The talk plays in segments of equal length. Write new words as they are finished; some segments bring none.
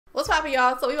What's poppin',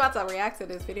 y'all? So we about to react to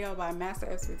this video by Master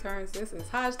F's Returns. This is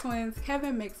Hodge Twins.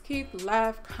 Kevin makes Keith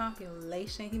laugh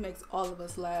compilation. He makes all of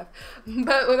us laugh.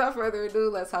 But without further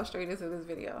ado, let's hop straight into this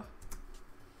video.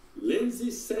 Lindsay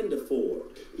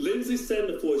Sandiford. Lindsay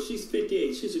Sandiford, she's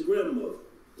 58. She's a grandmother.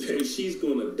 And she's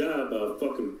gonna die by a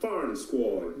fucking firing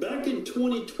squad. Back in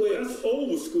 2012. That's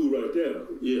old school right there.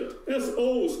 Yeah. That's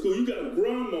old school. You got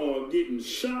grandma getting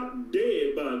shot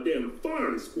dead by a damn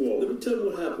firing squad. Let me tell you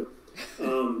what happened.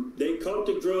 They caught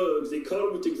the drugs. They caught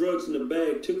her with the drugs in the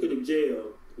bag, took her to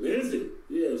jail. Lindsay?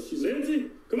 Yeah, she's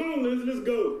Lindsay? Come on, Lindsay, let's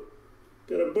go.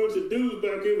 Got a bunch of dudes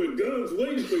back here with guns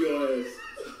waiting for your ass.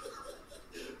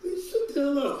 Shut the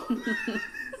hell up.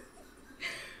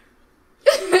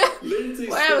 Lindsay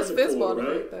Why I was fistball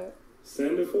right? like that?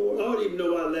 Sandiford? I don't even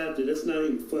know why I laughed at. That's not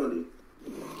even funny.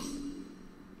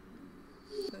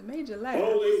 It made you laugh.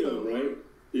 All 8 of them, right?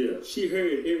 Yeah. She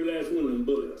heard every last one of them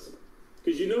bullets.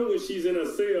 Because you know when she's in her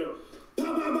cell,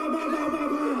 pow, pow, pow, pow, pow, pow,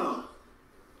 pow.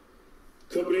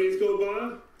 Couple days go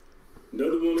by,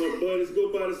 another one of her buddies go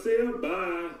by the cell,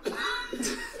 bye.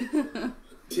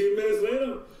 10 minutes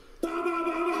later, pow, pow,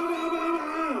 pow, pow, pow,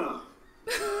 pow.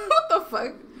 What the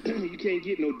fuck? You can't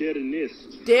get no dead in this.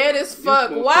 Dead as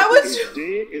fuck. Why would you?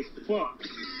 Dead as fuck.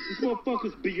 This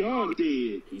motherfucker's beyond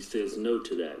dead. He says no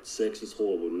to that. Sex is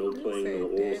horrible. No playing, no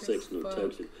oral sex, no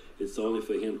touching. It's only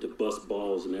for him to bust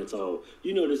balls, and that's all.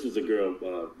 You know this is a girl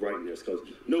writing this, because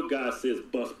no guy says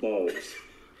bust balls.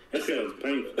 That sounds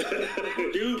painful.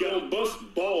 Dude gonna bust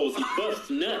balls. He busts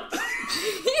nuts.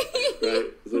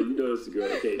 Right? So you know this is a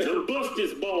girl. Okay, so bust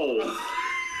his balls.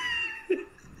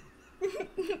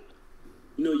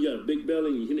 You know you got a big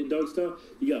belly and you hit it dog style?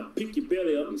 You gotta pick your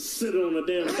belly up and sit it on a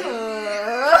damn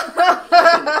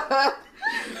back.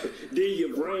 Then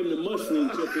you ram the mushroom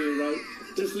tip in, right?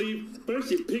 Just leave, first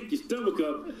you pick your stomach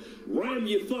up, ram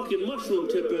your fucking mushroom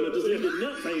tip in it, just leave your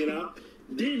nuts hanging out,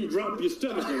 then drop your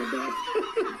stomach on the back.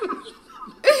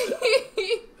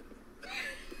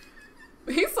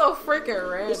 He's so freaking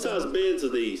random. What size beds are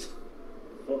these?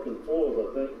 Fucking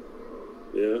 4s, I think.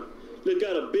 Yeah. Look,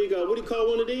 got a big, what do you call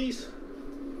one of these?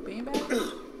 Beanbag?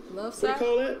 Love What sack? do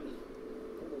you call that?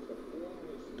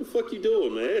 What the fuck you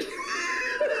doing, man?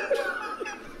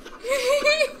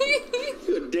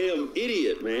 You're a damn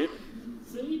idiot, man.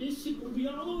 See, this shit will be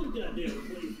all over the goddamn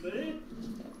place, man.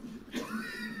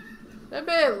 That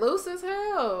bed loose as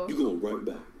hell. You going right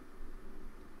back.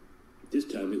 This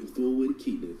time it was full with a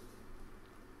key, nigga.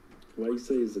 Why you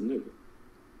say it's a nigga?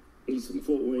 He's from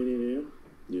Fort Wayne, Indiana?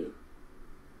 Yeah.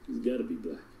 He's gotta be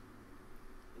black.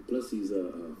 Plus, he's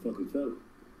a fucking fella.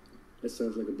 That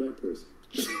sounds like a black person.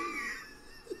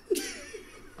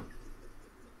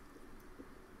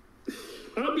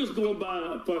 I'm just going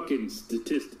by fucking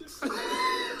statistics.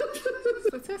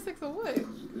 Statistics of what?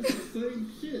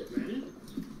 Same shit, man.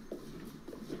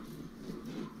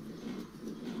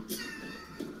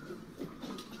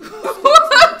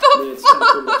 What the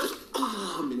fuck?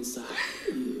 Ah, I'm inside.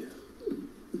 Yeah.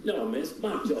 No, man, it's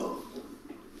my job.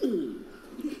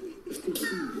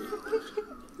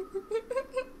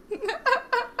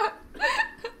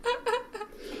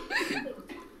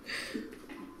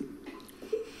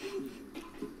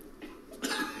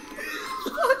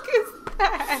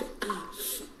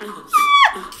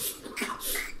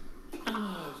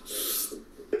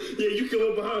 Yeah, you come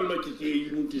up behind him like, yeah,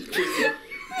 you want this chicken.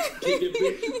 Take that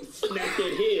bitch, snap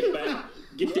that head back,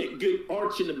 get that good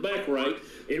arch in the back, right?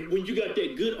 And when you got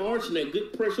that good arch and that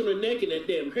good pressure on the neck and that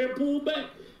damn hair pulled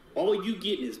back, all you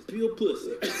getting is pure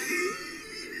pussy.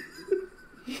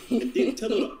 And then tell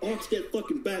her to arch that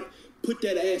fucking back, put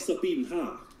that ass up even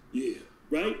higher. Yeah,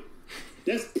 right?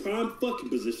 That's prime fucking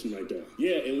position right there.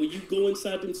 Yeah, and when you go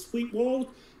inside them sweet walls,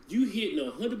 you hitting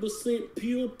 100%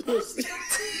 pure pussy.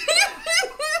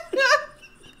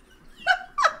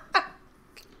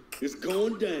 It's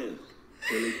going down.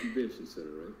 LA Convention Center,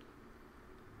 right?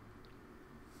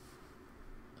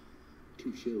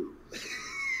 2 shows.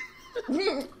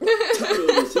 Tired of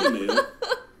this in there.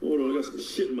 Hold on, I got some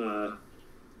shit in my eye.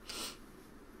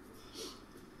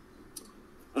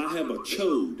 I have a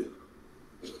chode.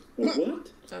 A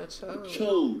what? A chode.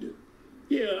 Chode.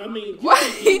 Yeah, I mean... Why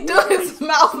he do his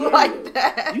mouth like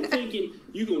that? You thinking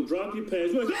you gonna drop your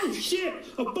pants. You're like, oh shit,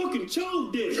 a fucking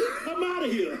chode did it. I'm out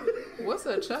of here. What's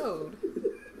a chode?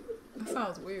 That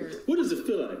sounds weird. What does it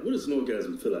feel like? What does an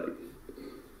orgasm feel like?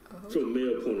 From a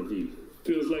male point of view.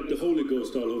 Feels like the Holy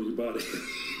Ghost all over your body.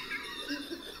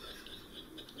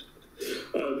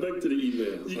 All right, back to the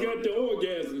email. You got the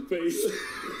orgasm face.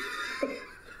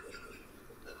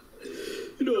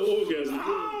 You know orgasm.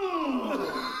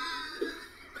 Oh!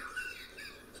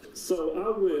 So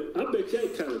I went, I bet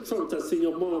that kind of traumatized seeing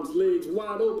your mom's legs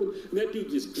wide open and that dude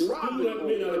just dropping like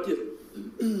me out of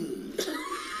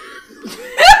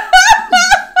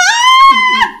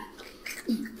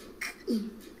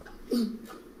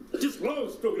just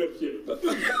long stroke that shit. What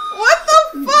the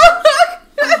fuck?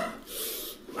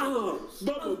 Oh,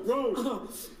 bubble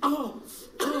gross.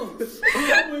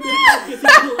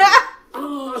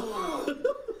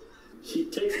 She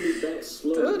takes me back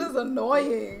slowly. Dude is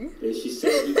annoying. And she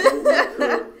said you don't like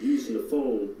her using the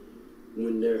phone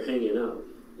when they're hanging out.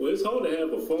 Well, it's hard to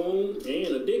have a phone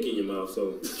and a dick in your mouth,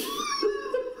 so.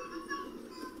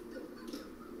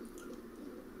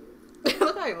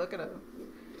 Look how you look at him.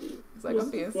 It's like, I'm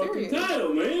being serious.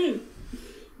 Title, man.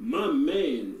 My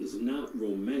man is not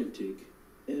romantic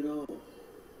at all.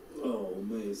 Oh,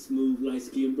 man, smooth,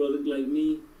 light-skinned brother like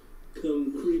me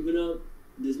come creeping up,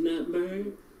 that's not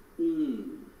married.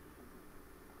 I'm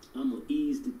gonna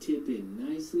ease the tip in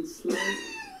nice and slow.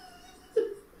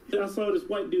 I saw this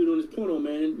white dude on this porno,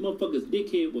 man. Motherfucker's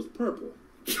dickhead was purple.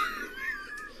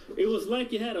 It was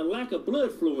like he had a lack of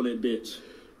blood flow in that bitch.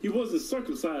 He wasn't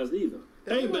circumcised either.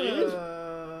 Hey, man.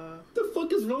 What the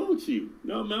fuck is wrong with you?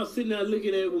 No, man, I was sitting there looking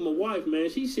at it with my wife, man.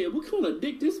 She said, what kind of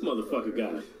dick this motherfucker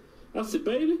got? I said,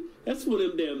 baby, that's one of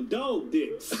them damn dog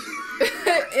dicks.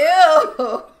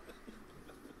 Ew.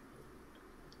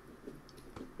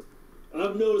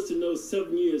 I've noticed in those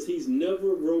 7 years, he's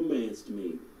never romanced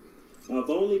me. I've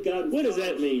only gotten... What does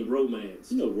that mean,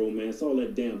 romance? You know romance, all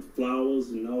that damn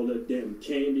flowers and all that damn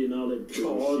candy and all that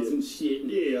cards and shit.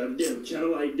 Yeah, damn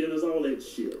candlelight dinners, all that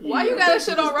shit. Why you gotta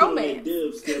shit on romance?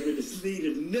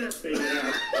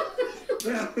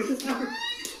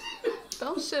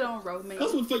 Don't shit on romance.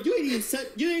 That's what fuck. You ain't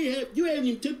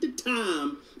even took the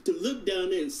time to look down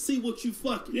there and see what you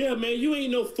fucking. Yeah, man, you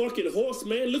ain't no fucking horse,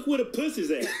 man. Look where the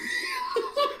pussy's at.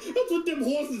 That's what them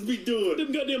horses be doing.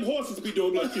 Them goddamn horses be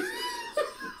doing like this.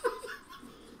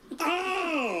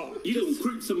 Oh! You gonna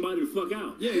creep somebody the fuck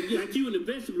out. Yeah, like you in the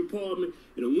vegetable department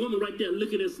and a woman right there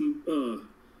looking at some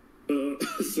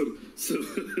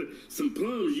some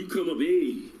plums. You come up,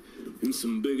 hey, and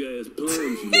some big ass plums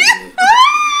you looking at.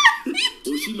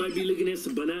 Or she might be looking at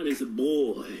some bananas.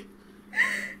 Boy,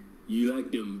 you like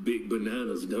them big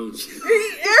bananas, don't you?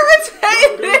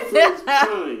 Irritated.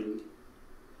 Trying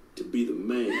to be the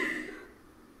man.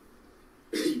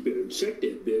 You better check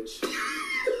that bitch.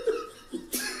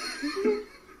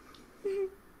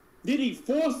 Did he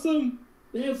force him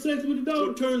to have sex with the dog?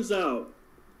 It turns out,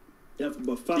 after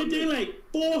about 5 minutes. Did they like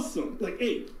force him? Like,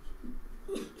 hey,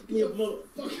 yeah,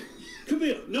 motherfucker, come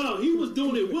here. No, he was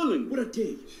doing it willingly. What'd I tell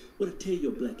you? What'd I tell you,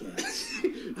 black ass?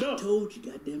 No. I told you,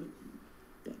 goddammit.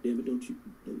 Goddammit, don't you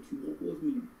walk with me,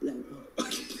 you black boy.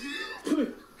 Come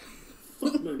here.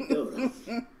 Fuck my daughter.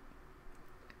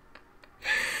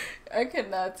 I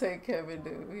cannot take Kevin,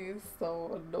 dude. He's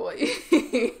so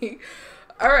annoying.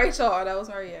 Alright, y'all. That was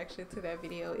my reaction to that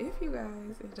video. If you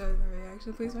guys enjoyed my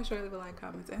reaction, please make sure to leave a like,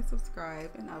 comments, and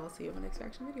subscribe. And I will see you in my next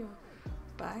reaction video.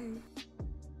 Bye.